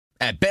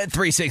At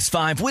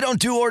Bet365, we don't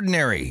do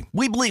ordinary.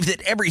 We believe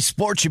that every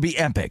sport should be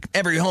epic.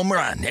 Every home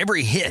run,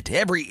 every hit,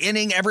 every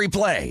inning, every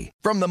play.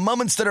 From the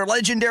moments that are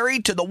legendary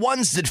to the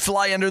ones that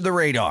fly under the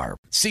radar.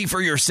 See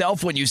for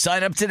yourself when you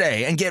sign up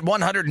today and get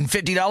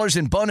 $150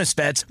 in bonus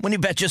bets when you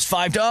bet just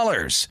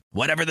 $5.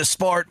 Whatever the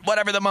sport,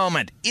 whatever the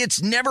moment,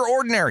 it's never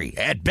ordinary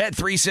at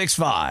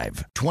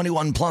Bet365.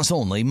 21 plus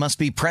only. Must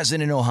be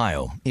present in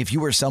Ohio. If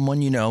you or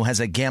someone you know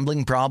has a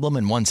gambling problem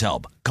and wants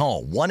help,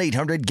 call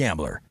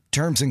 1-800-GAMBLER.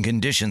 Terms and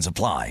conditions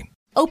apply.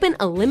 Open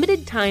a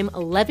limited-time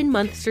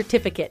 11-month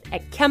certificate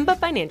at Kemba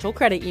Financial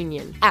Credit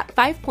Union. At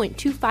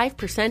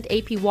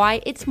 5.25%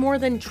 APY, it's more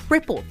than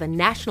triple the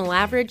national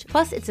average,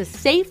 plus it's a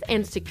safe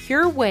and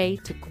secure way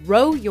to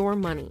grow your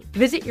money.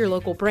 Visit your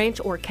local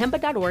branch or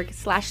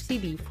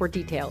kemba.org/CD for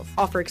details.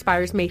 Offer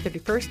expires May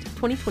 31st,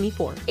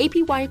 2024.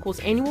 APY equals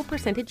annual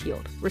percentage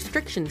yield.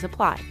 Restrictions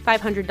apply.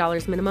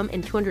 $500 minimum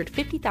and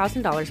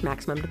 $250,000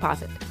 maximum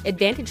deposit.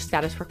 Advantage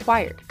status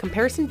required.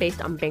 Comparison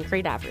based on bank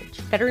rate average.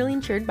 Federally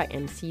insured by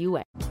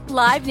NCUA.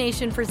 Live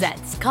Nation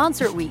presents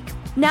Concert Week.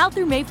 Now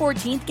through May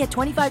 14th, get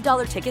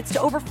 $25 tickets to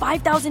over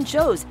 5,000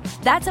 shows.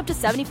 That's up to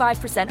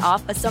 75%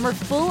 off a summer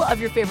full of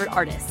your favorite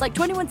artists like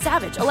 21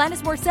 Savage,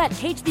 Alanis Morissette,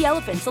 Cage the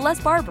Elephant,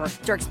 Celeste Barber,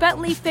 Dierks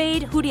Bentley,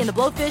 Fade, Hootie and the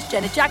Blowfish,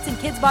 Janet Jackson,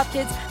 Kids Bop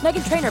Kids,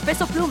 Meghan Trainor,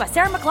 Bissell Pluma,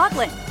 Sarah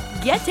McLachlan.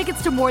 Get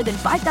tickets to more than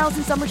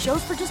 5,000 summer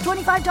shows for just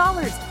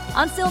 $25.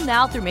 Until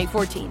now through May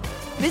 14th.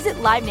 Visit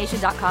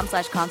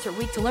LiveNation.com/Concert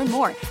Week to learn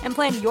more and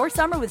plan your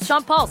summer with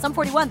Sean Paul, Sum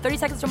 41, 30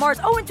 Seconds to Mars,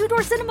 and Two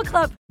Door Cinema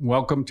Club.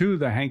 Welcome to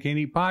the Hank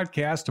Haney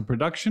Podcast, a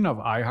production of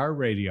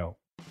iHeartRadio.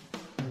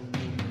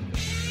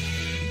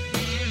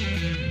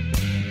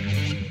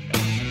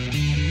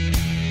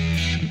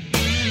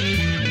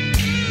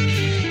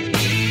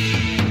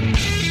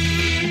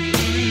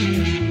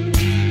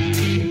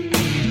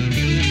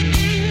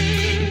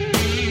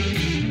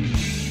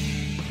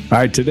 All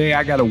right, today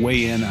I got to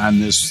weigh in on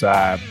this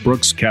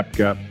Brooks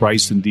Koepka,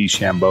 Bryson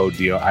DeChambeau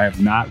deal. I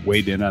have not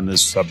weighed in on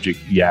this subject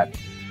yet.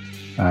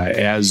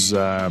 As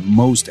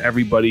most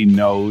everybody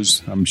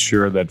knows, I'm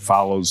sure that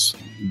follows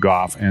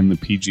golf and the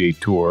PGA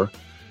Tour,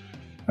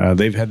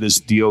 they've had this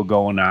deal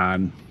going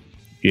on.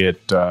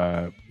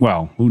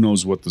 Who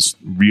knows what the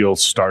real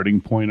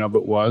starting point of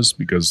it was,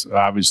 because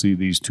obviously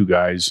these two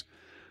guys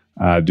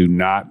do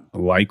not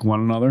like one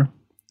another,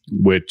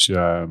 which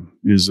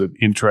is an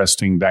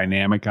interesting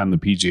dynamic on the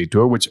PGA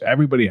Tour, which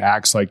everybody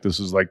acts like this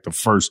is like the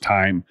first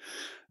time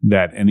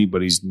that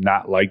anybody's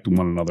not liked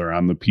one another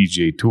on the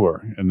PGA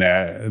Tour. And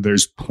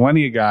there's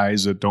plenty of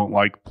guys that don't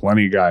like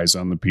plenty of guys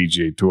on the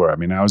PGA Tour. I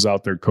mean, I was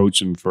out there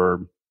coaching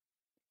for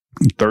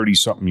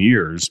 30-something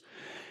years,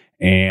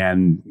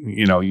 and,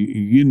 you know,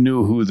 you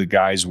knew who the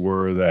guys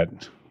were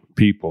that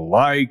people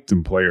liked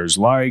and players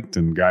liked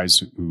and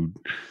guys who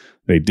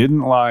they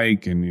didn't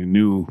like, and you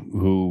knew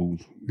who,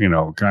 you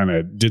know, kind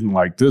of didn't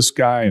like this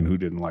guy and who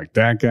didn't like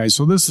that guy.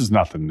 So this is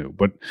nothing new.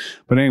 But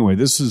anyway,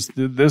 this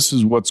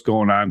is what's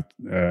going on,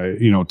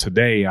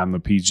 today on the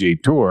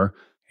PGA Tour.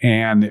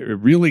 And it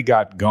really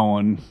got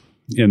going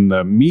in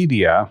the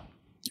media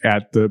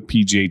at the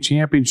PGA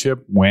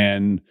Championship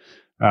when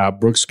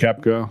Brooks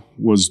Koepka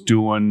was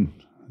doing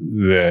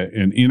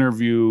an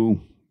interview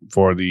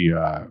for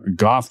the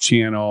Golf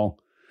Channel.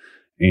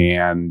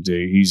 And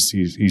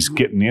he's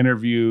getting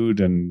interviewed,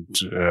 and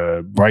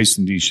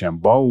Bryson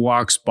DeChambeau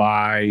walks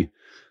by,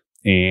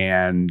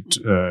 and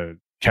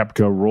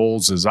Koepka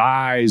rolls his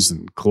eyes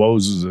and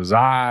closes his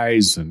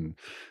eyes, and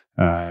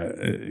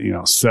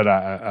said,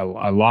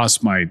 "I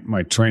lost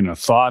my train of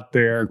thought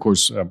there." Of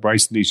course,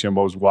 Bryson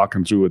DeChambeau is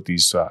walking through with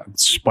these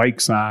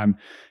spikes on.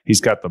 He's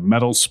got the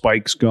metal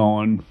spikes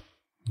going,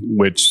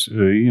 which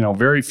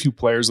very few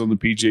players on the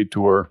PGA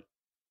Tour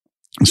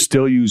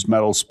still use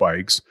metal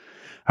spikes.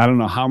 I don't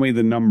know how many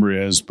the number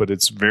is, but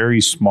it's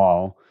very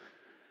small.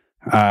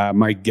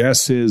 My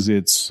guess is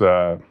it's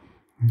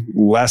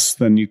less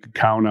than you could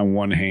count on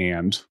one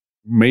hand,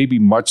 maybe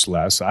much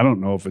less. I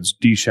don't know if it's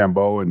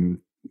DeChambeau and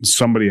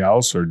somebody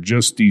else or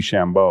just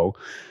DeChambeau.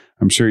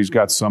 I'm sure he's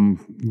got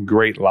some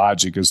great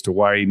logic as to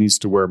why he needs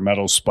to wear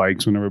metal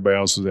spikes when everybody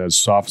else has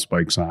soft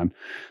spikes on.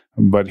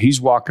 But he's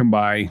walking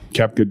by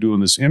Koepka doing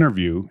this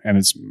interview, and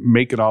it's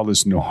making all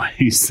this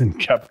noise. And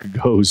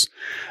Koepka goes,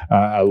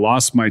 "I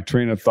lost my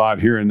train of thought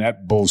hearing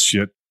that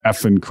bullshit,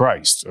 effing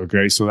Christ."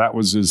 Okay, so that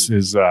was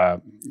his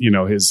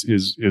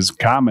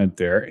comment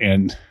there,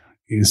 and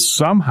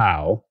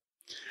somehow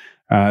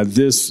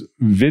this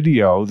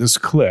video, this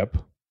clip,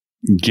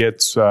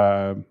 gets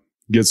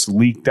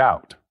leaked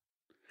out.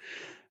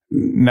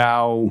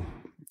 Now,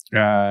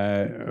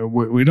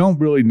 we don't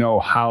really know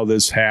how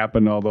this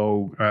happened,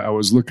 although I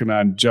was looking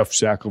on Jeff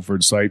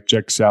Shackelford's site,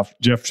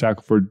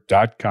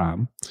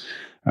 jeffshackelford.com,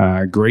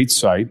 great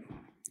site.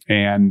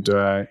 And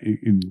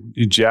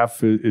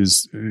Jeff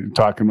is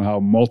talking about how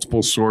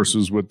multiple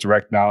sources with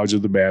direct knowledge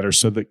of the matter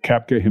said that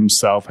Koepka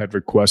himself had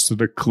requested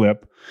a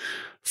clip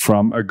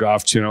from a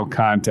Golf Channel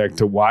contact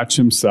to watch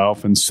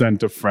himself and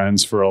send to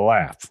friends for a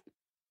laugh.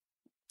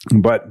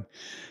 But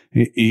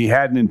he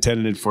hadn't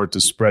intended for it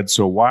to spread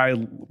so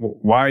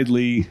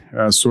widely.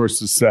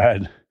 Sources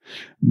said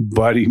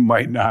but he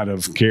might not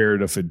have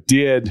cared if it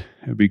did,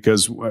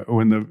 because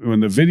when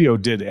the video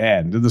did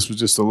end, and this was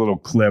just a little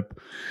clip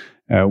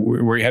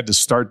where he had to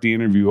start the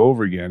interview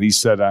over again. He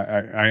said,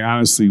 I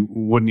honestly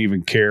wouldn't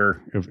even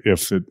care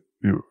if it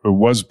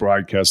was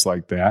broadcast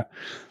like that.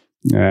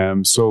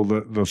 So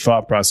the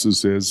thought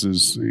process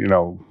is, you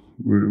know,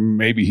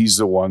 maybe he's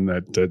the one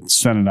that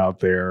sent it out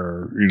there,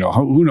 or, you know,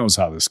 who knows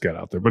how this got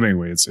out there. But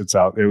anyway, it's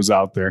out. It was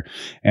out there,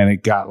 and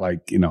it got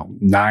like, you know,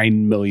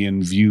 9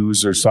 million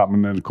views or something.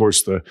 And then of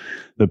course the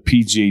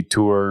PGA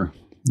Tour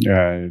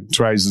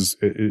tries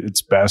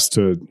its best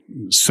to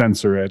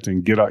censor it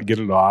and get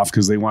it off,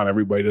 because they want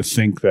everybody to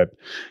think that,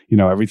 you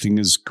know, everything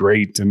is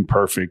great and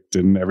perfect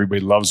and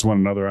everybody loves one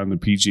another on the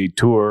PGA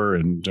Tour,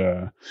 and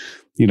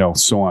you know,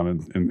 so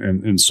on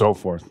and so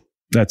forth.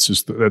 That's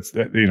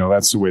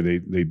the way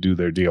they do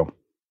their deal.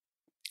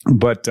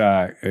 But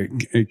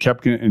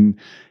Koepka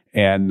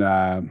and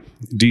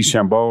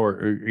DeChambeau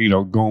are, you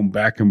know, going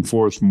back and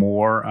forth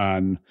more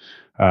on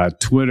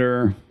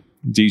Twitter.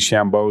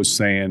 DeChambeau is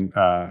saying,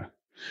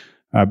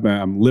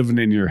 I'm living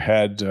in your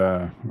head,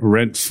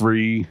 rent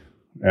free.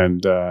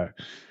 And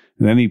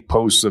then he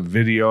posts a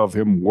video of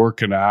him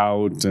working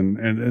out, and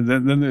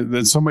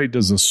then somebody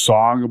does a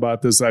song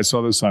about this. I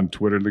saw this on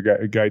Twitter.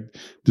 The guy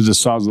did a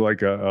song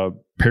like a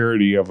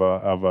parody of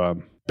a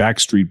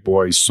Backstreet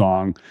Boys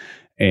song,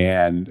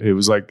 and it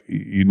was like,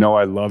 you know,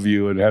 I love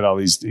you, and it had all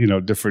these, you know,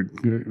 different,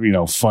 you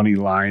know, funny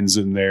lines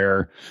in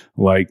there,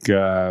 like,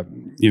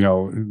 you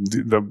know,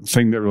 the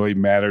thing that really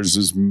matters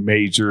is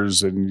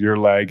majors, and you're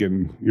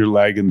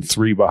lagging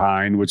 3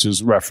 behind, which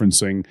is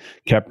referencing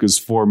Koepka's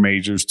 4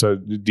 majors to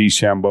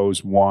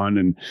DeChambeau's 1,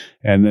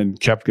 and then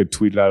Koepka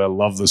tweeted out, I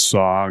love the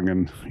song,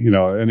 and, you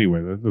know, anyway,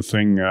 the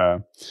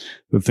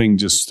thing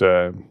just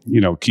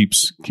you know,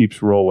 keeps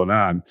rolling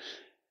on.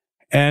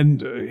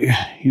 And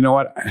you know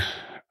what,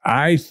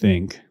 I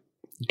think,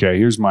 okay,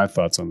 here's my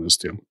thoughts on this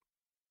deal.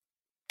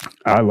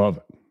 I love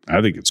it.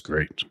 I think it's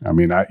great. I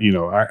mean,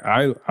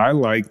 I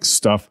like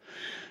stuff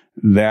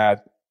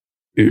that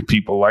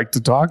people like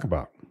to talk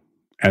about.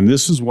 And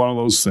this is one of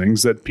those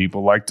things that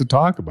people like to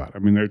talk about. I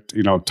mean, they're,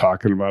 you know,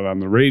 talking about it on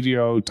the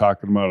radio,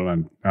 talking about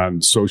it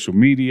on social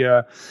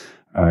media,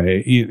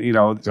 you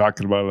know,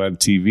 talking about it on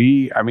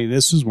TV. I mean,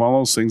 this is one of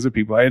those things that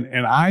people,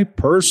 and I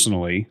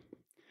personally,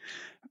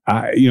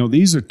 you know,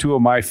 these are 2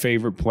 of my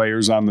favorite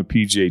players on the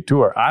PGA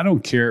Tour. I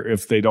don't care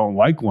if they don't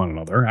like one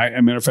another.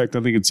 Matter of fact,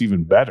 I think it's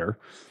even better.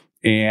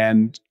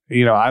 And,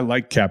 you know, I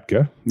like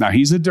Koepka. Now,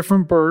 he's a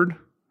different bird.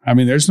 I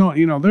mean, there's no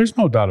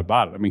doubt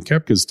about it. I mean,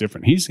 Koepka's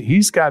different.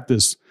 He's got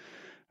this,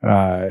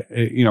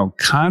 you know,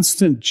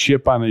 constant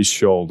chip on his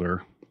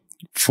shoulder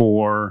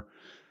for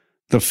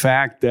the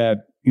fact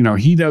that, you know,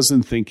 he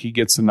doesn't think he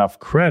gets enough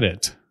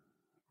credit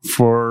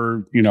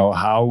for, you know,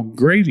 how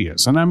great he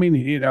is. And I mean,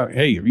 you know,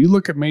 hey, if you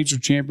look at major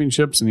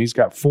championships and he's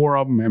got 4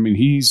 of them, I mean,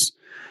 he's,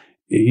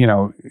 you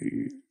know,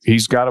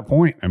 he's got a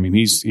point. I mean,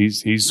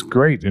 he's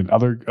great, and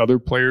other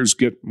players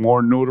get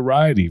more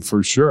notoriety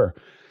for sure.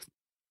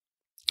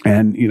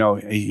 And, you know,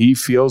 he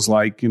feels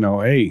like, you know,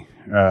 hey,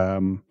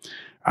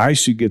 I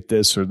should get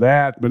this or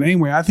that. But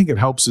anyway, I think it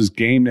helps his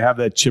game to have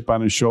that chip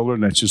on his shoulder.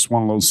 And that's just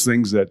one of those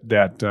things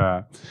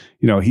that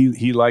you know,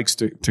 he likes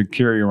to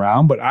carry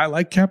around. But I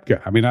like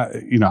Koepka. I mean,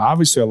 you know,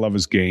 obviously I love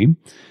his game.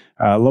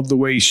 I love the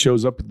way he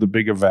shows up at the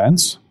big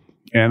events.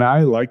 And I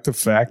like the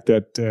fact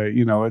that,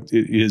 you know, it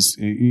is,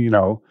 you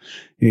know,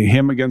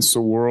 him against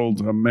the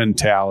world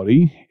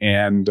mentality.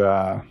 And,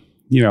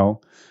 you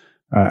know,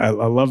 I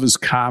love his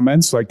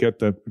comments, like at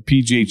the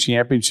PGA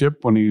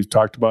Championship when he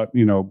talked about,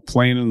 you know,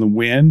 playing in the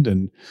wind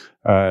and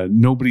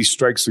nobody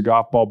strikes the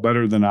golf ball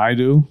better than I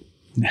do.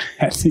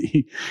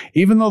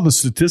 Even though the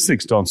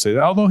statistics don't say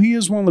that, although he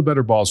is one of the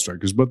better ball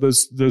strikers, but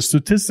the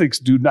statistics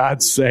do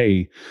not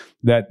say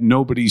that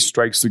nobody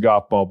strikes the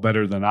golf ball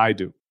better than I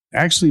do.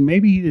 Actually,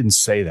 maybe he didn't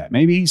say that.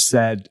 Maybe he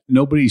said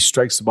nobody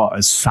strikes the ball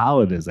as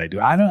solid as I do.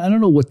 I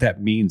don't know what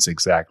that means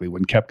exactly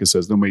when Koepka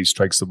says nobody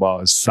strikes the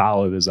ball as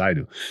solid as I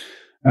do.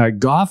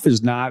 Golf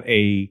is not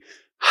a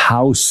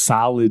how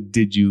solid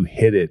did you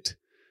hit it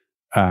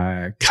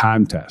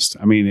contest.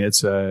 I mean,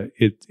 it's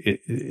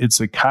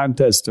a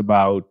contest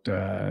about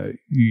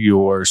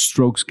your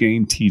strokes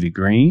gained tee to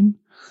green.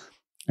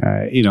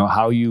 You know,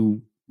 how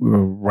you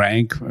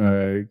rank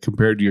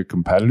compared to your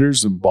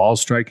competitors and ball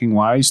striking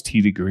wise,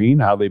 tee to green,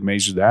 how they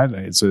measure that.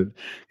 It's a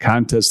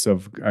contest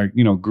of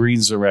you know,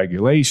 greens of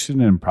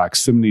regulation and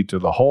proximity to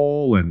the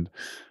hole, and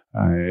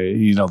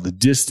you know, the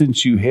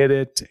distance you hit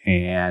it,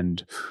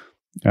 and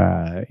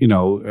you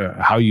know,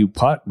 how you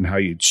putt and how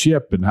you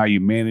chip and how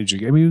you manage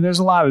it. I mean, there's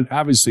a lot of,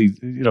 obviously,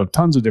 you know,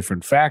 tons of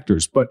different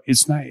factors, but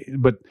it's not,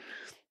 but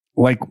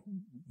like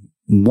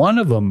one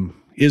of them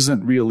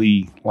isn't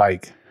really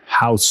like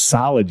how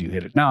solid you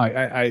hit it. Now,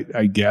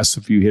 I guess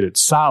if you hit it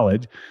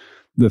solid,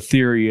 the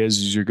theory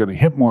is you're going to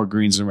hit more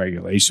greens in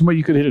regulation, but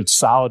you could hit it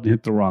solid and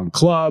hit the wrong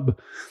club.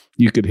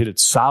 You could hit it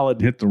solid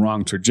and hit the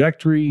wrong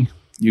trajectory.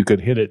 You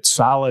could hit it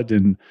solid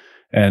and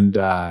and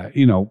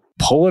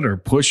pull it or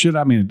push it.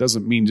 I mean, it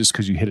doesn't mean just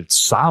because you hit it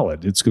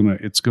solid, it's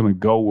gonna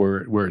go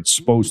where it's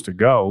supposed to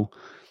go.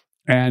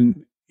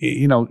 And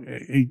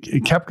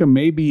Koepka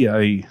may be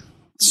a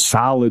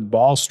solid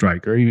ball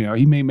striker.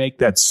 He may make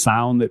that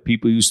sound that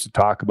people used to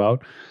talk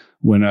about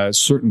when a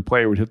certain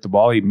player would hit the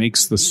ball. He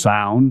makes the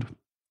sound.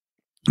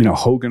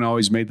 Hogan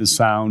always made the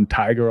sound.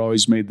 Tiger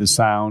always made the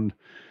sound.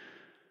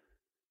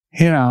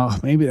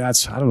 Maybe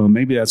that's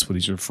what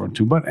he's referring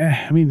to. But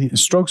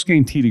strokes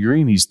gained tee to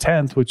green, he's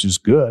 10th, which is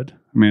good.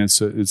 I mean, it's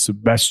the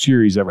best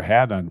year he's ever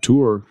had on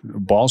tour,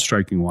 ball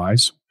striking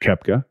wise.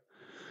 Koepka,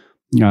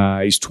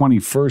 he's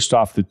 21st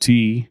off the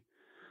tee.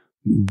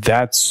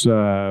 That's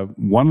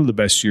one of the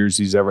best years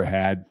he's ever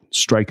had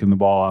striking the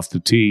ball off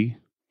the tee.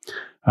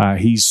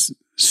 He's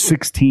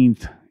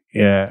 16th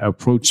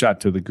approach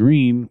shot to the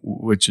green,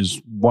 which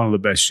is one of the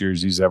best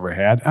years he's ever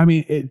had. I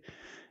mean,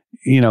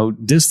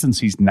 distance,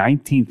 he's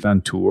 19th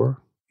on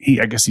tour.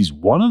 I guess he's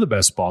one of the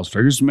best ball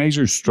strikers.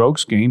 Measures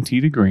strokes gained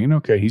tee to green.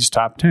 Okay, he's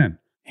top 10.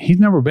 He's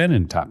never been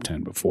in top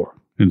 10 before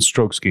in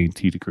strokes gained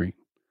tee to green.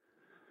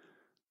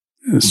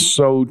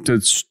 So to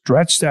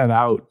stretch that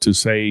out to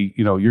say,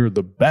 you're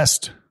the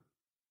best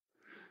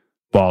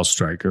ball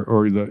striker,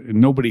 or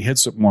nobody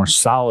hits it more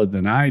solid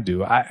than I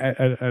do,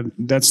 I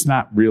that's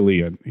not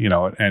really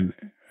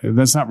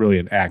that's not really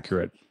an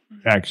accurate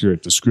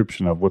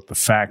description of what the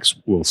facts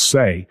will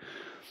say.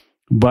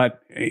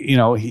 But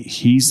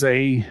he's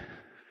a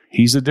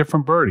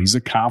different bird. He's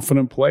a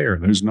confident player.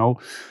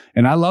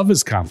 And I love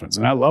his confidence,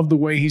 and I love the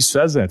way he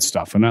says that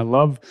stuff, and I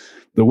love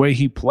the way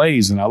he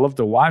plays, and I love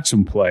to watch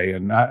him play.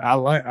 And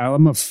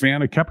I'm a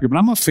fan of Koepka, but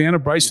I'm a fan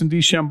of Bryson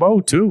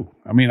DeChambeau too.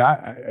 I mean,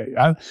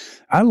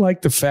 I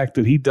like the fact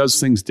that he does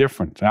things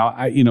different. Now,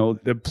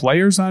 the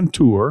players on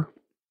tour,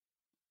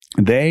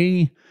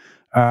 they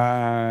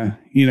got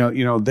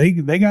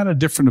a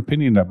different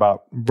opinion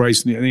about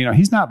Bryson.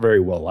 He's not very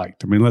well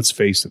liked. I mean, let's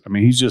face it. I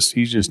mean, he's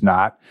just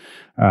not.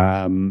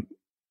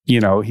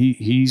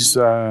 He's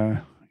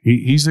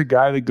a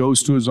guy that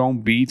goes to his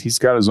own beat. He's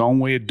got his own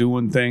way of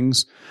doing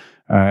things.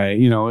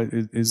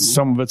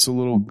 Some of it's a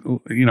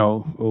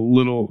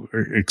little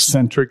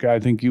eccentric. I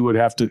think you would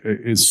have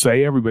to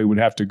say, everybody would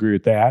have to agree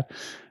with that.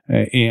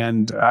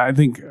 And I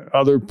think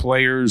other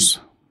players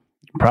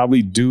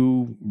probably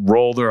do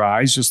roll their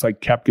eyes, just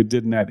like Koepka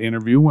did in that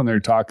interview when they're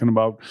talking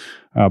about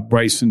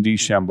Bryson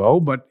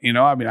DeChambeau. But,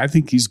 I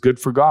think he's good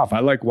for golf.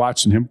 I like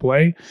watching him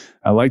play.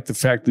 I like the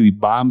fact that he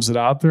bombs it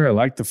out there. I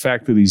like the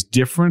fact that he's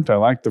different. I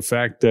like the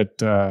fact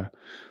that,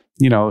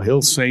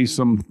 he'll say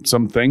some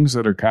things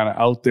that are kind of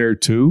out there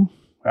too.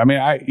 I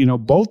mean,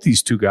 both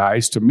these two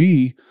guys to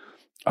me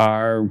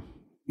are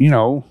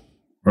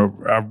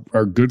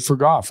good for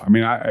golf. I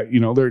mean,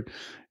 they're,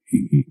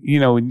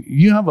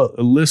 you have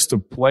a list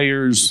of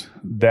players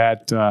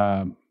that,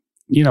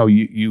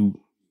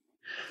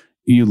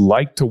 you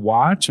like to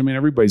watch. I mean,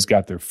 everybody's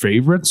got their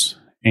favorites,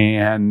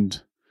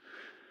 and,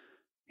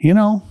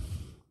 and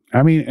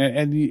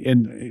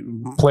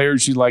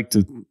players you like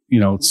to,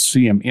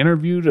 see them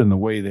interviewed and the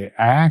way they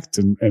act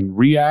and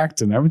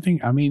react and everything.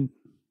 I mean,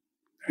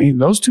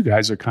 those two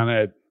guys are kind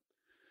of,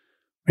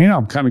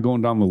 I'm kind of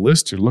going down the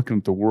list here, looking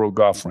at the world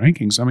golf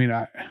rankings. I mean,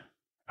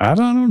 I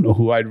don't know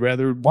who I'd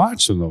rather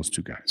watch than those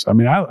two guys. I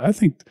mean, I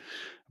think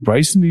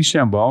Bryson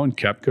DeChambeau and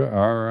Koepka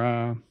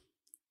are,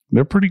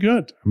 they're pretty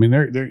good. I mean,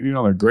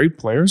 they're great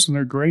players, and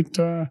they're great,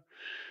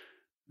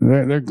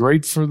 they're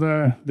great for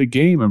the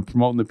game and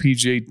promoting the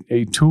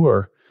PGA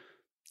Tour.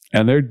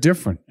 And they're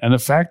different. And the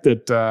fact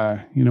that,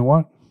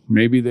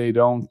 maybe they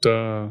don't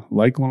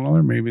like one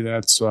another, maybe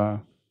that's,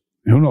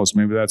 who knows,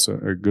 maybe that's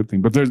a good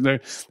thing. But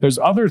there's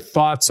other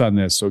thoughts on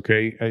this,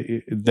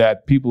 okay,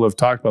 that people have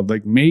talked about.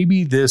 Like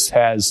maybe this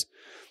has,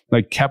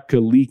 like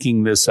Koepka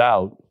leaking this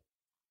out,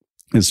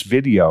 this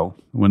video,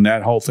 when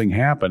that whole thing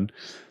happened,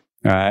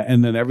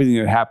 and then everything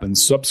that happened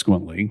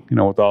subsequently,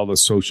 with all the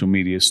social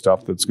media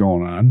stuff that's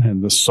going on,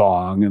 and the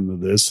song and the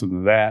this and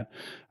the that,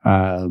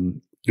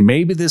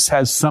 maybe this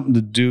has something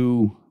to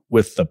do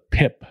with the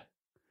PIP.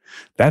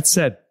 That's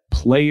that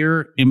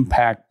player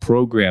impact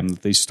program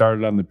that they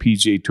started on the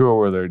PGA Tour,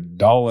 where they're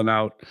doling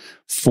out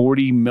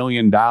 $40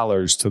 million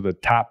to the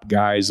top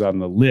guys on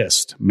the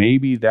list.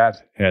 Maybe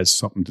that has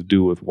something to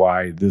do with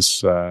why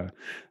this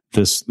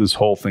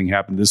whole thing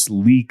happened, this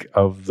leak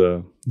of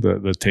the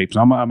tapes.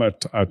 I'm going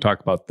to talk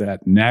about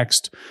that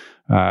next.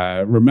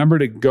 Remember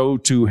to go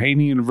to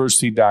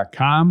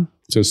haneyuniversity.com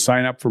to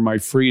sign up for my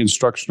free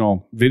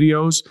instructional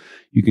videos.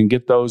 You can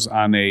get those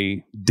on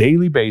a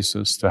daily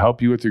basis to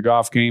help you with your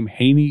golf game,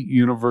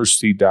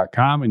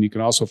 haneyuniversity.com. And you can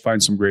also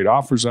find some great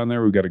offers on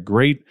there. We've got a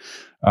great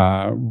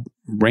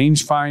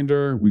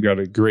rangefinder. We got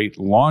a great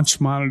launch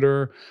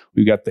monitor.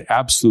 We got the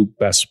absolute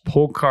best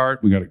pull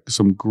cart. We got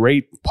some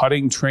great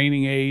putting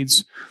training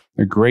aids,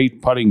 a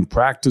great putting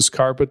practice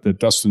carpet that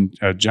Dustin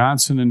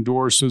Johnson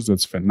endorses.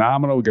 That's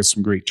phenomenal. We got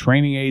some great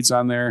training aids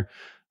on there.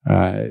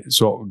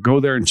 So go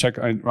there and check.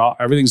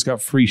 Everything's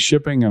got free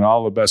shipping and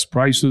all the best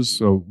prices.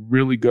 So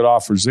really good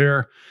offers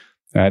there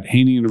at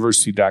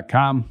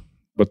haneyuniversity.com.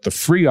 But the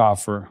free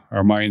offer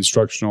are my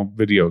instructional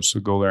videos. So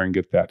go there and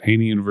get that.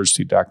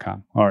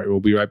 HaneyUniversity.com. All right, we'll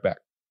be right back.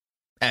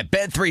 At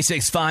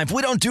Bet365,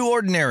 we don't do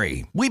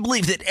ordinary. We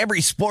believe that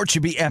every sport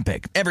should be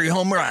epic. Every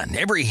home run,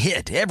 every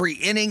hit, every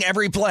inning,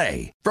 every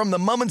play. From the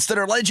moments that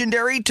are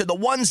legendary to the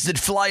ones that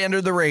fly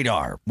under the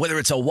radar. Whether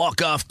it's a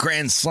walk-off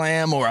grand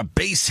slam or a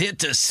base hit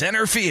to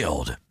center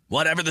field.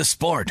 Whatever the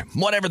sport,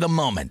 whatever the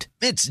moment.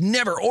 It's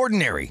never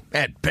ordinary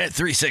at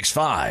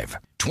Bet365.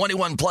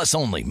 21 plus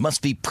only. Must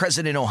be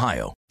present in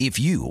Ohio. If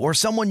you or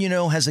someone you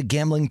know has a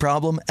gambling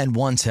problem and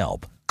wants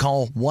help,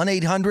 call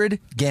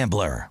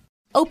 1-800-GAMBLER.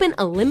 Open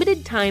a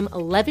limited-time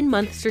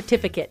 11-month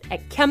certificate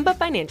at Kemba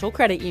Financial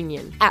Credit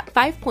Union. At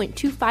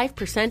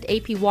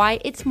 5.25%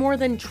 APY, it's more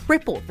than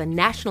triple the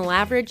national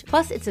average,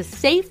 plus it's a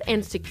safe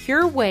and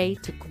secure way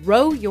to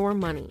grow your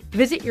money.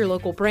 Visit your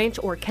local branch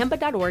or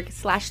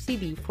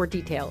kemba.org/cd for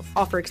details.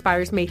 Offer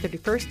expires May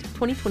 31st,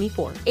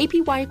 2024.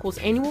 APY equals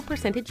annual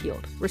percentage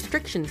yield.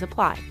 Restrictions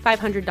apply.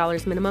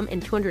 $500 minimum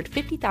and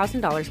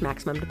 $250,000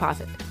 maximum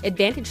deposit.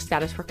 Advantage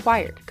status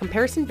required.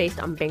 Comparison based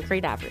on bank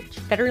rate average.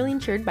 Federally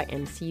insured by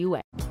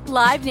NCUA.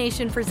 Live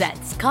Nation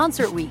presents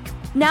Concert Week.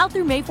 Now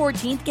through May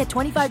 14th, get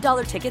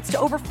 $25 tickets to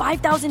over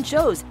 5,000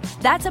 shows.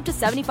 That's up to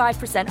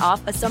 75%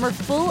 off a summer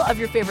full of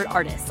your favorite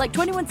artists like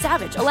 21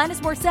 Savage,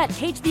 Alanis Morissette,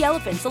 Cage the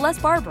Elephant,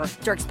 Celeste Barber,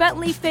 Dierks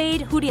Bentley,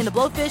 Fade, Hootie and the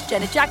Blowfish,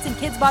 Janet Jackson,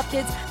 Kids Bop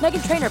Kids,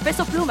 Meghan Trainor,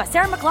 Peso Pluma,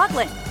 Sarah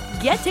McLachlan.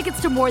 Get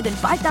tickets to more than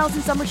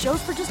 5,000 summer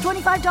shows for just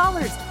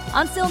 $25.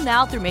 Until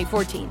now through May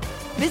 14th.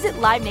 Visit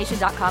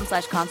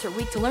LiveNation.com/Concert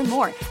Week to learn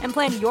more and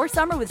plan your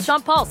summer with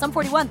Sean Paul, Sum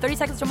 41, 30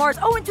 Seconds to Mars,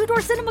 and Two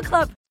Door Cinema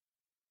Club.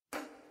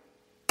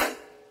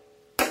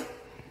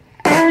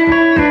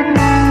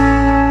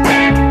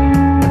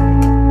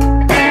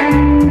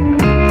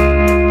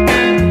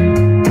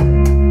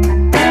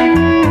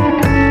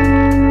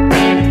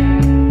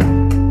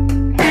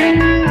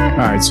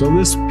 All right, so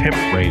this PIP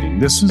rating,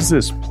 this is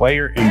this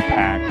player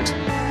impact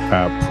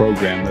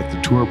program that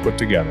the tour put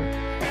together.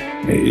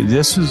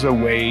 This is a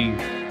way,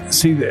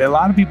 see, a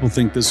lot of people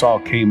think this all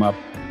came up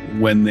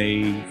when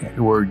they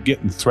were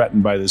getting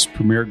threatened by this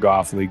Premier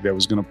Golf League that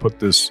was going to put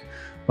this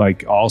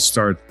like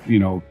all-star,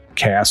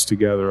 cast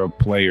together of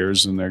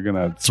players, and they're going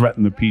to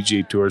threaten the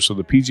PGA Tour. So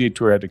the PGA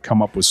Tour had to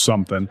come up with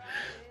something.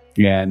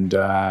 And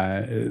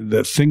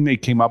the thing they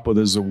came up with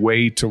is a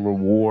way to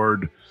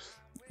reward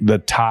the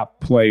top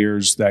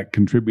players that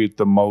contribute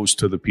the most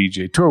to the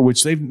PGA Tour,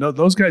 which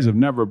those guys have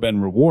never been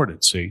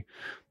rewarded. See,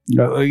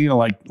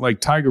 like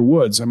Tiger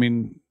Woods. I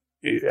mean,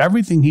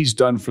 everything he's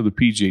done for the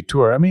PGA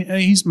Tour. I mean,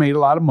 he's made a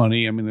lot of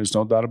money. I mean, there's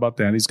no doubt about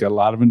that. He's got a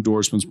lot of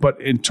endorsements.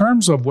 But in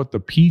terms of what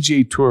the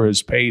PGA Tour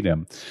has paid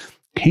him,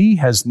 he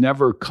has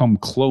never come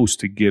close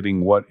to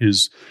getting what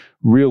is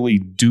really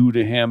due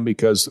to him,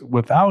 because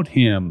without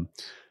him,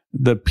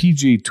 the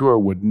PGA Tour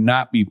would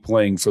not be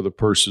playing for the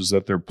purses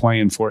that they're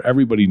playing for.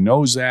 Everybody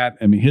knows that.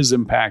 I mean, his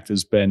impact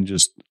has been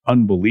just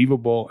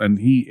unbelievable, and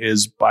he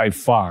is by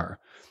far.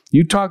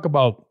 You talk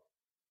about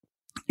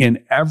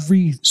in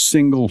every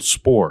single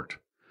sport,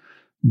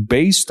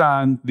 based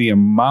on the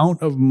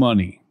amount of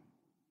money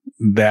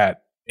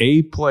that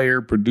a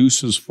player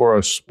produces for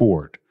a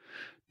sport,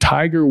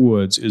 Tiger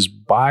Woods is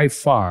by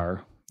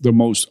far the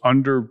most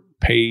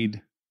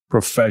underpaid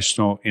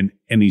professional in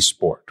any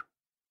sport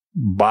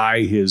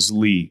by his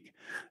league.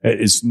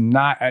 It's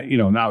not,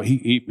 now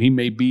he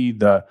may be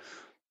the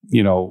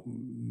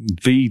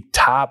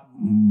top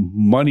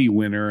money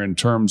winner in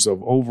terms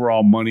of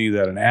overall money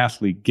that an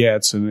athlete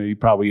gets. And he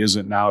probably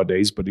isn't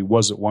nowadays, but he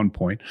was at one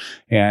point.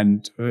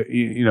 And,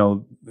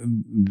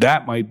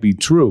 that might be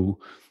true.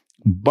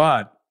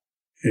 But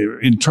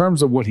in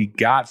terms of what he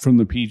got from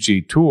the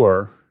PGA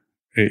Tour,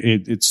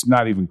 it's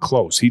not even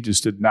close. He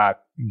just did not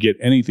get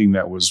anything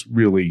that was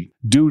really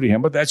due to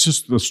him. But that's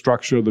just the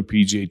structure of the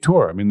PGA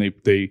Tour. I mean,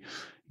 they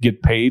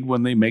get paid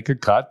when they make a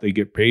cut. They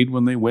get paid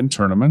when they win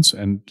tournaments.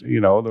 And,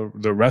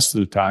 the rest of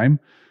the time,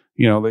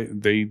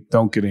 they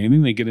don't get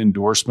anything. They get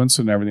endorsements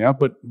and everything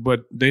else.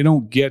 But they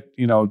don't get,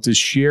 to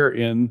share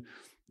in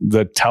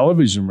the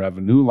television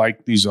revenue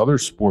like these other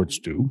sports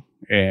do.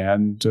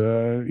 And,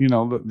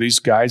 these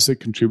guys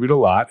that contribute a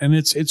lot. And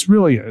it's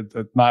really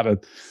not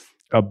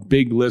a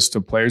big list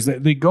of players.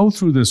 They go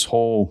through this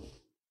whole,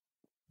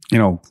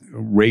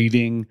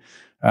 rating,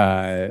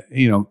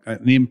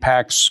 an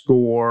impact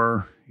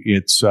score.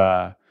 It's,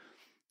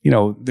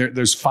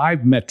 there's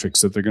 5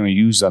 metrics that they're going to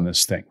use on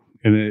this thing.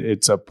 And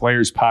it's a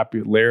player's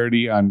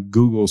popularity on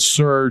Google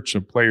search, a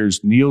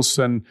player's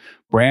Nielsen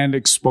brand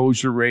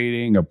exposure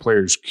rating, a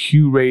player's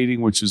Q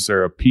rating, which is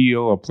their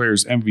appeal, a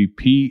player's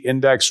MVP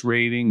index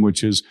rating,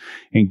 which is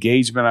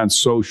engagement on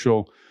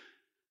social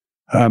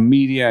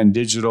media and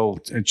digital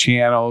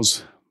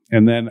channels,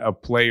 and then a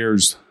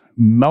player's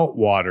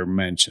meltwater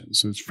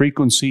mentions. Its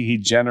frequency he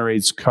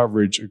generates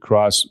coverage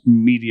across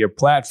media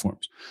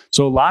platforms.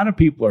 So a lot of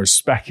people are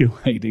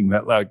speculating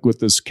that, like with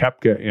this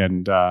Koepka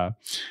and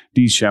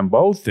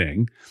DeChambeau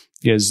thing,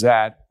 is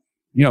that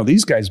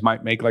these guys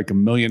might make like $1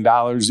 million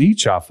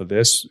each off of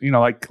this,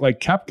 like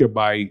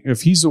Koepka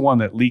if he's the one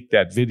that leaked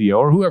that video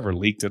or whoever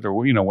leaked it or,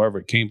 wherever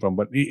it came from,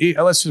 but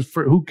let's just,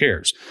 who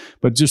cares?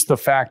 But just the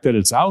fact that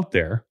it's out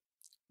there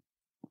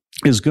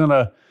is going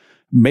to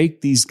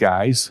make these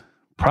guys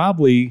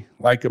probably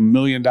like $1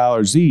 million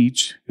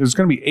each. There's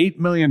going to be $8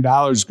 million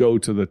go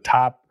to the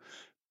top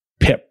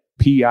PIP,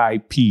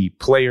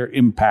 Player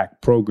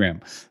Impact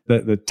Program.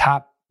 The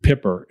top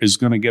pipper is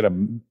going to get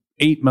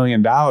 $8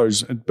 million,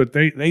 but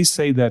they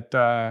say that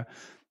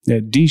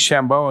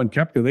DeChambeau and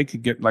Koepka, they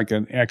could get like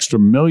an extra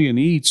 $1 million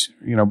each,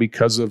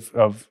 because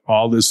of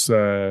all this,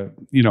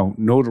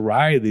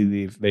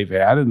 notoriety they've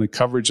had and the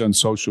coverage on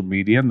social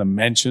media and the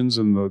mentions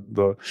and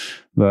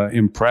the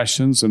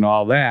impressions and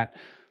all that.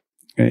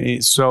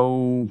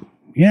 So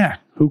yeah,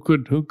 who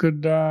could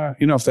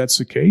if that's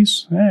the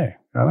case, hey,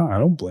 I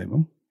don't blame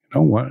them.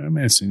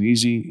 It's an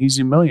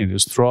easy million.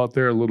 Just throw out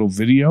there a little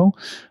video.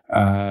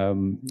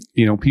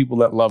 People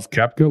that love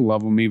Koepka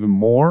love him even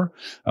more.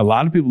 A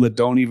lot of people that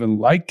don't even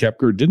like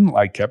Koepka or didn't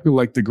like Koepka,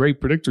 like the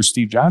great predictor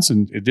Steve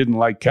Johnson, it didn't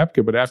like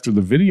Koepka, but after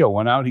the video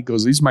went out, he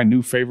goes, "He's my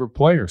new favorite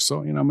player."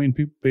 So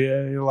people,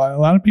 a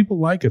lot of people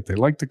like it. They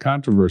like the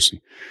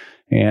controversy,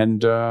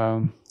 and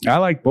I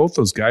like both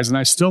those guys, and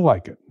I still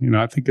like it.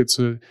 I think it's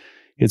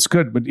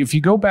good. But if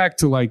you go back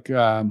to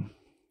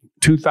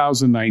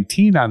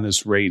 2019 on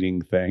this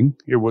rating thing,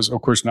 it was,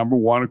 of course, number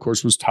one, of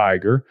course, was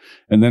Tiger,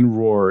 and then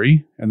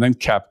Rory, and then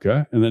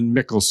Koepka, and then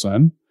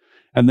Mickelson.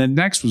 And then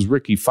next was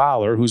Ricky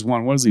Fowler, who's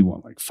won, what has he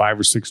won? Like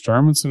 5 or 6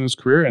 tournaments in his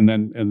career. And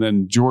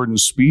then Jordan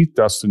Spieth,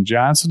 Dustin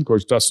Johnson. Of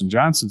course, Dustin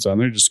Johnson's on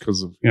there just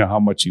because of,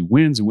 how much he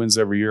wins. He wins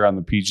every year on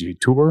the PGA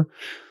Tour.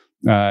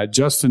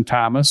 Justin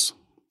Thomas,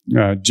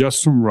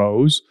 Justin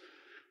Rose,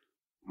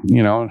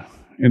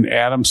 and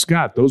Adam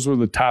Scott. Those were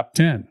the top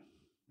 10.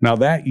 Now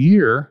that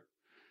year,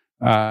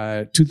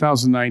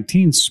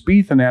 2019,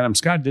 Spieth and Adam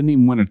Scott didn't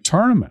even win a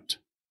tournament,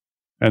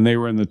 and they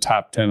were in the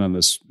top 10 on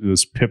this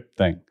PIP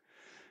thing.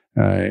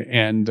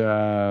 And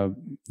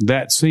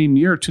that same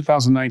year,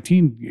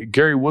 2019,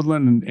 Gary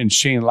Woodland and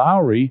Shane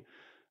Lowry,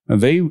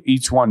 they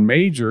each won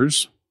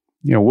majors.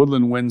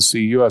 Woodland wins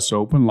the U.S.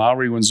 Open,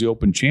 Lowry wins the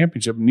Open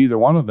Championship. Neither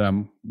one of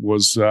them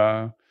was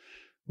in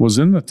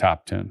the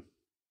top 10.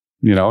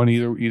 And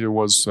either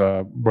was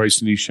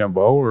Bryson DeChambeau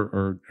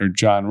or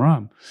Jon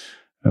Rahm.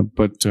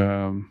 But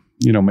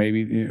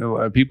maybe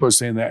people are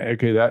saying that,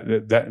 okay,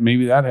 that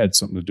maybe that had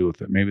something to do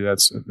with it. Maybe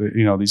that's,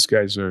 these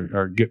guys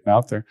are getting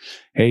out there.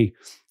 Hey,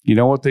 you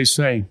know what they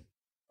say?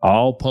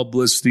 All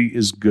publicity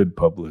is good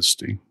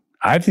publicity.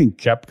 I think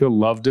Koepka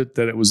loved it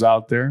that it was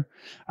out there.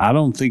 I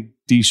don't think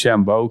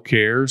DeChambeau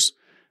cares.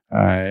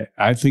 I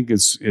think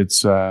it's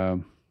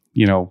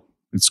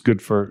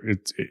good for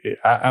it.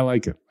 I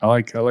like it. I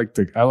like a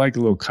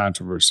little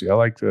controversy. I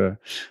like the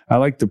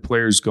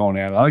players going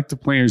at it. I like the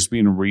players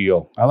being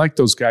real. I like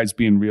those guys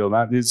being real.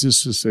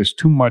 There's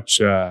too much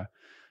of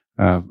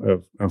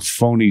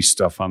phony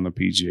stuff on the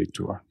PGA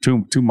Tour.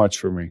 Too much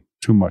for me.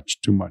 Too much.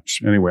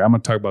 Anyway, I'm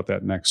going to talk about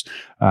that next.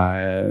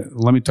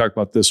 Let me talk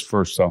about this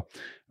first, though.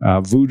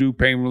 Voodoo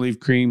Pain Relief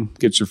Cream.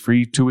 Get your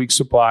free 2-week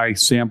supply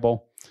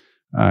sample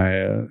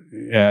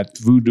at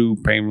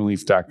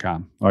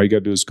voodoopainrelief.com. All you got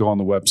to do is go on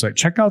the website.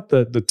 Check out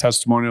the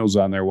testimonials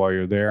on there while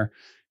you're there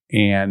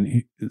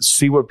and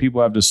see what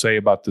people have to say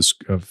about this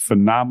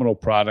phenomenal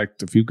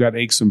product. If you've got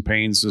aches and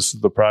pains, this is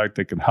the product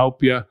that can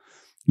help you.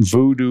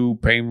 Voodoo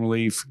Pain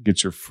Relief.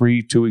 Get your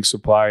free 2-week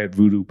supply at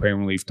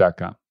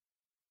voodoopainrelief.com.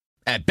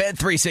 At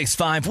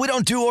Bet365, we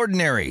don't do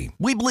ordinary.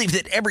 We believe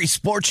that every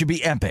sport should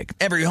be epic.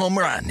 Every home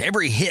run,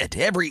 every hit,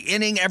 every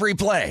inning, every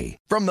play.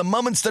 From the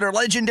moments that are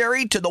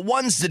legendary to the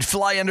ones that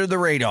fly under the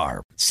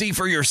radar. See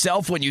for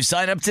yourself when you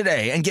sign up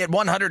today and get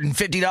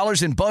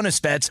 $150 in bonus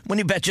bets when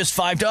you bet just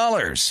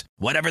 $5.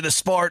 Whatever the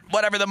sport,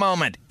 whatever the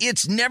moment,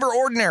 it's never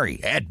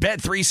ordinary at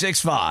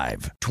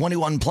Bet365.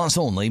 21 plus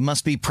only.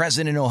 Must be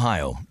present in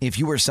Ohio. If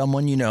you or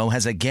someone you know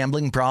has a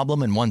gambling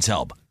problem and wants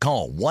help,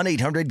 call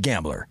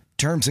 1-800-GAMBLER.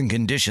 Terms and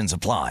conditions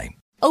apply.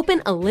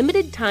 Open a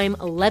limited-time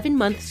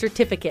 11-month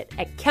certificate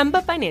at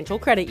Kemba Financial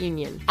Credit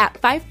Union. At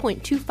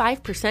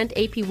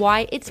 5.25%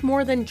 APY, it's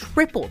more than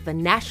triple the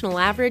national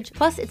average,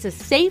 plus it's a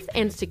safe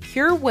and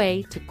secure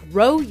way to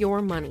grow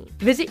your money.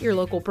 Visit your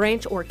local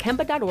branch or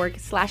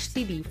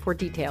kemba.org/cb for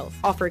details.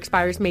 Offer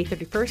expires May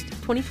 31st,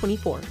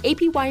 2024.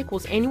 APY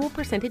equals annual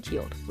percentage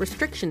yield.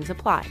 Restrictions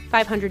apply.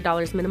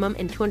 $500 minimum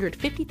and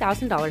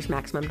 $250,000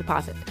 maximum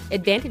deposit.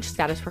 Advantage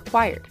status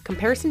required.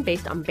 Comparison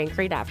based on bank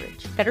rate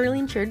average. Federally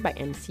insured by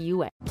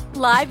NCUA.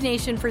 Live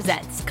Nation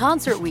presents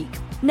Concert Week.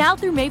 Now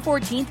through May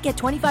 14th, get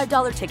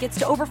 $25 tickets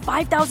to over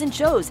 5,000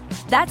 shows.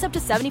 That's up to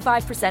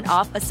 75%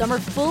 off a summer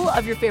full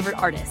of your favorite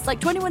artists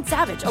like 21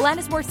 Savage,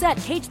 Alanis Morissette,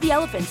 Cage the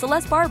Elephant,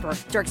 Celeste Barber,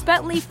 Dierks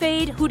Bentley,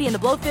 Fade, Hootie and the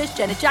Blowfish,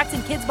 Janet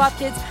Jackson, Kids Bop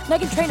Kids,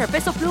 Meghan Trainor,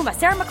 Bissell Pluma,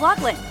 Sarah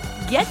McLachlan.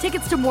 Get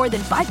tickets to more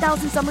than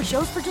 5,000 summer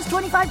shows for just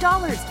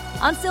 $25.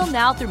 On sale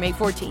now through May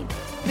 14th.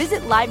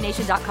 Visit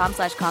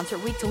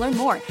livenation.com/Concert Week to learn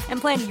more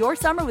and plan your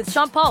summer with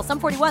Sean Paul,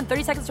 Sum 41,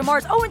 30 Seconds to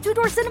Mars, and Two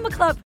Door Cinema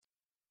Club.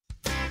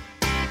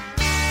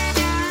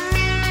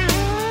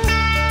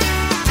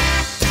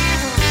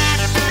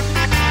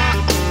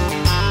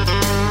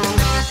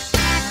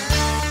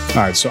 All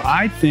right, so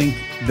I think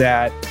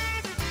that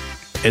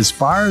as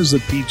far as the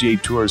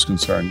PGA Tour is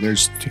concerned,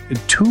 there's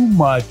too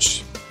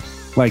much,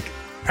 like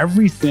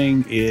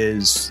everything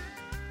is,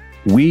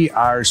 we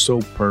are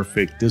so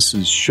perfect. This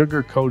is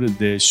sugar-coated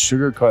this,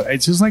 sugar-coated.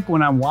 It's just like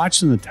when I'm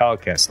watching the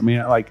telecast. I mean,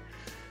 like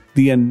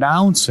the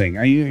announcing,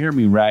 you hear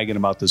me ragging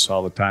about this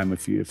all the time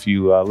if you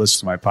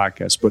listen to my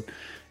podcast, but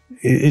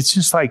it's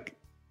just like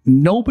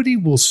nobody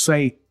will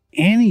say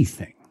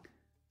anything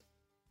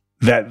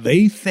that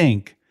they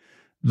think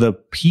the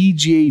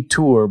PGA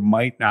Tour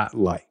might not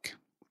like.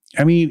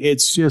 I mean,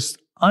 it's just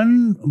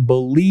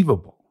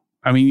unbelievable.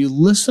 I mean, you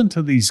listen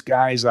to these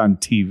guys on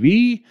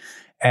TV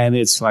and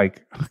it's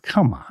like, oh,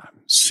 come on,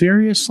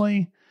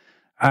 seriously?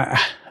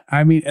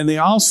 I mean, and they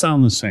all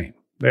sound the same.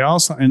 They all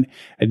sound,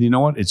 and you know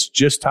what? It's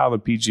just how the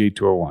PGA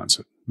Tour wants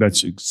it.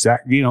 That's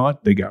exactly, you know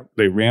what?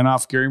 They ran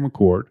off Gary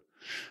McCord.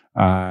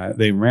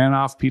 They ran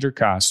off Peter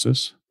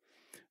Costas.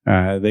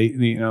 They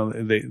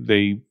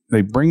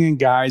bring in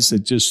guys that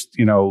just,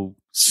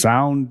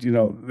 sound,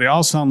 they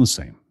all sound the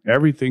same.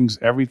 Everything's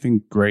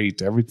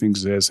great.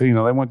 Everything's this. They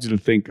want you to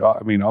think,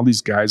 all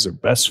these guys are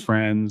best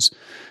friends.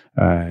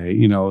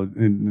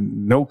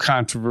 No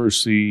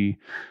controversy.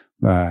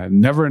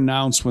 Never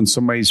announce when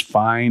somebody's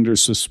fined or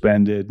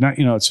suspended. Not,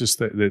 it's just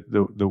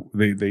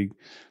that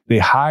they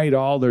hide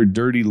all their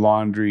dirty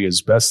laundry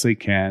as best they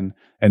can.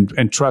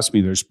 And trust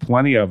me, there's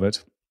plenty of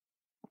it.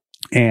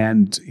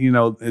 And,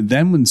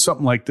 then when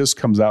something like this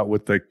comes out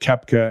with the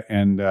Koepka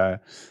and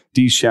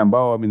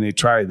DeChambeau, they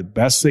try the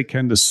best they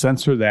can to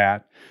censor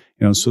that,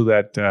 so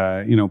that,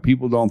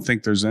 people don't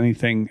think there's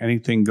anything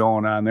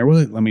going on there.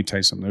 Well, let me tell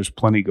you something. There's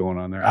plenty going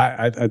on there.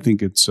 I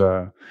think it's,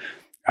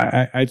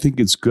 I think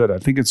it's good. I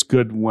think it's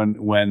good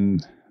when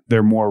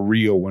they're more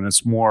real, when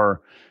it's more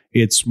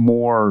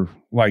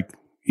like,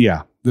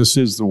 yeah, this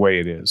is the way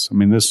it is.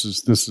 This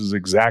is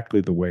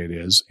exactly the way it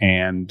is.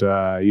 And,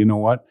 you know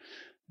what?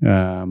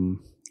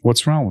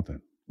 What's wrong with it?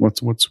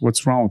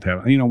 What's wrong with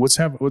having,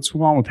 what's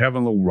wrong with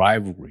having a little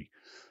rivalry,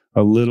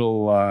 a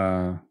little,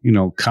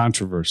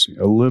 controversy,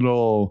 a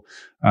little,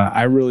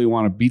 I really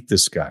want to beat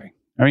this guy.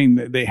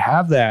 They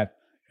have that,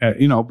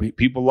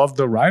 people love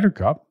the Ryder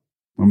Cup.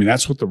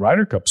 That's what the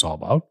Ryder Cup's all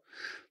about.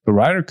 The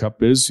Ryder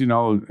Cup is, they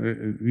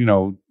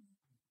want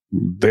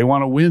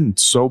to win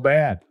so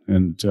bad.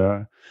 And,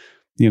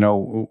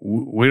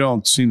 we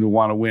don't seem to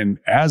want to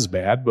win as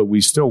bad, but we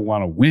still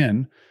want to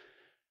win.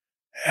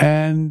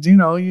 And,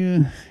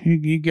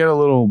 you get a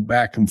little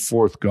back and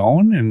forth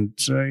going. And,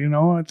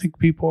 I think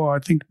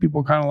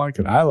people kind of like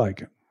it. I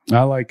like it.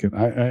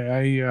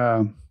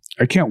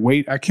 I can't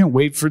wait. I can't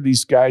wait for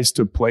these guys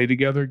to play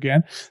together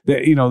again.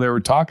 They were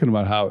talking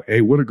about how,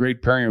 hey, what a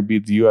great pairing it would be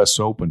at the U.S.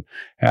 Open.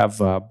 Have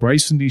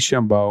Bryson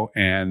DeChambeau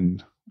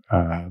and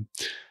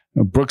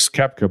Brooks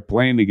Koepka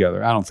playing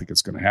together. I don't think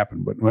it's going to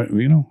happen, but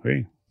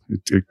hey,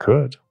 it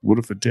could. What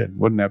if it did?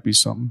 Wouldn't that be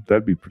something?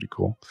 That'd be pretty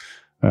cool.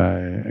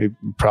 It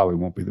probably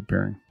won't be the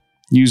pairing.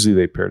 Usually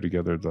they pair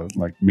together the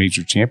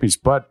major champions,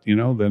 but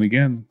then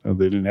again,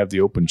 they didn't have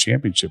the Open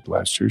Championship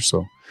last year,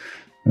 so.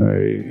 I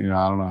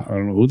don't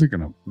know who they're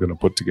gonna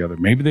put together.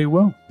 Maybe they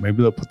will.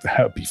 Maybe they'll put that.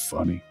 That'd be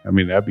funny.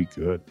 That'd be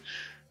good.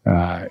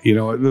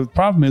 The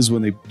problem is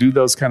when they do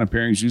those kind of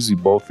pairings, usually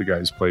both the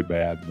guys play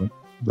bad.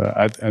 But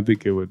I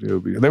think it would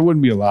be, there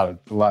wouldn't be a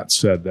lot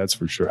said. That's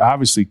for sure.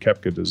 Obviously,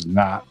 Koepka does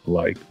not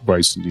like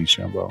Bryson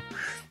DeChambeau.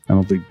 I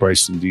don't think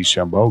Bryson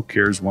DeChambeau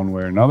cares one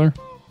way or another.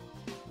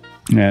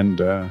 And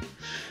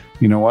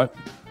you know what?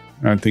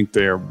 I think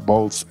they are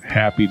both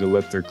happy to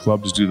let their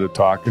clubs do the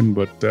talking,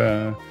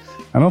 but.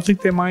 I don't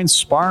think they mind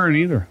sparring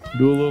either.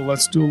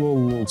 Let's do a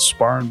little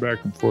sparring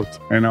back and forth.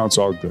 I know it's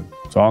all good.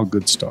 It's all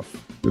good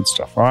stuff. Good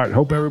stuff. All right.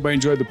 Hope everybody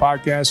enjoyed the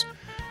podcast.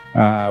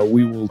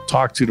 We will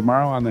talk to you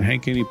tomorrow on the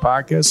Hank Haney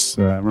podcast.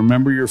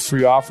 Remember your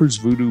free offers,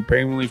 Voodoo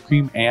Pain Relief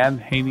Cream and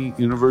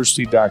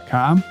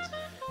HaneyUniversity.com.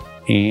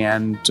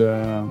 And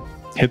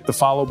hit the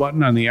follow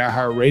button on the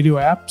iHeartRadio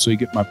app so you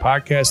get my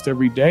podcast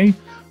every day.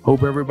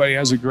 Hope everybody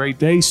has a great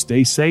day.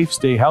 Stay safe,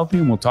 stay healthy,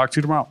 and we'll talk to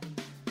you tomorrow.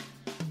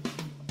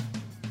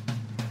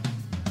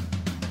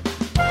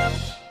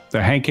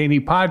 The Hank Haney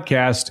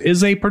Podcast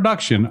is a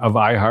production of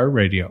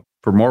iHeartRadio.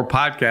 For more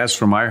podcasts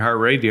from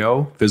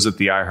iHeartRadio, visit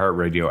the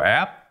iHeartRadio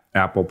app,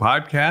 Apple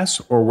Podcasts,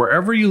 or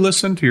wherever you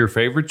listen to your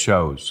favorite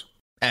shows.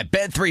 At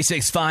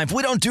Bet365,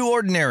 we don't do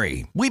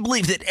ordinary. We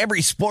believe that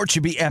every sport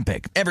should be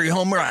epic. Every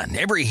home run,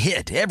 every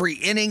hit, every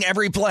inning,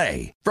 every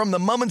play. From the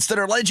moments that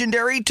are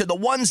legendary to the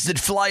ones that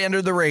fly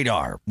under the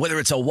radar. Whether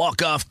it's a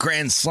walk-off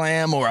grand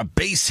slam or a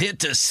base hit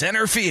to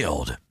center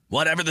field.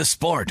 Whatever the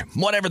sport,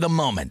 whatever the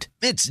moment,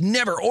 it's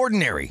never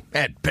ordinary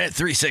at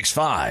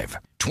Bet365.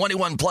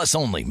 21 plus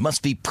only.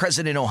 Must be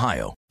present in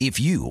Ohio. If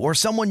you or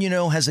someone you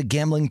know has a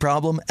gambling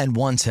problem and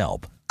wants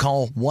help,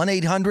 call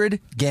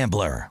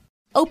 1-800-GAMBLER.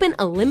 Open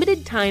a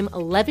limited-time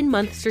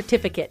 11-month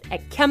certificate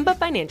at Kemba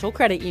Financial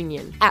Credit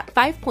Union. At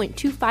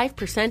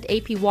 5.25%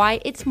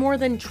 APY, it's more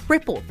than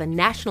triple the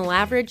national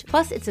average,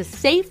 plus it's a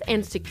safe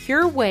and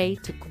secure way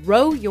to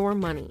grow your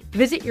money.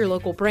 Visit your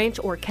local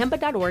branch or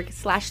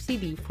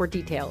kemba.org/CD for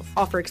details.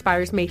 Offer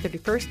expires May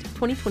 31st,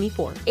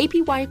 2024.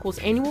 APY equals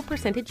annual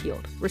percentage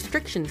yield.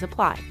 Restrictions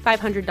apply.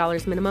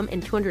 $500 minimum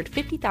and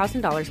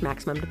 $250,000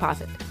 maximum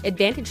deposit.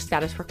 Advantage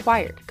status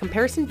required.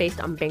 Comparison based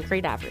on bank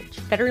rate average.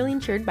 Federally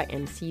insured by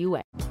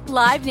NCUA.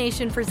 Live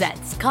Nation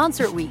presents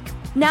Concert Week.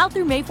 Now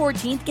through May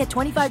 14th, get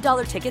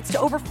 $25 tickets to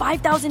over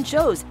 5,000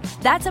 shows.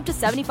 That's up to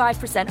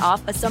 75%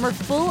 off a summer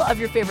full of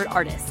your favorite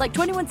artists like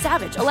 21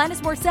 Savage,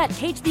 Alanis Morissette,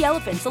 Cage the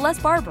Elephant,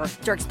 Celeste Barber,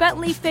 Dierks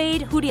Bentley,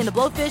 Fade, Hootie and the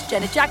Blowfish,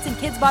 Janet Jackson,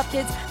 Kids Bop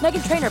Kids,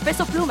 Meghan Trainor,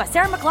 Peso Pluma,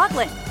 Sarah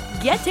McLachlan.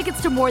 Get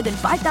tickets to more than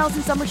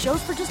 5,000 summer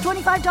shows for just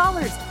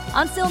 $25.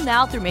 Until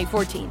now through May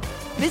 14th.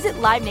 Visit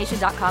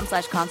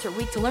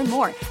livenation.com/concertweek to learn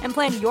more and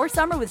plan your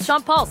summer with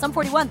Sean Paul, Sum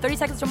 41, 30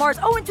 Seconds to Mars,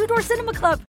 and Two Door Cinema Club.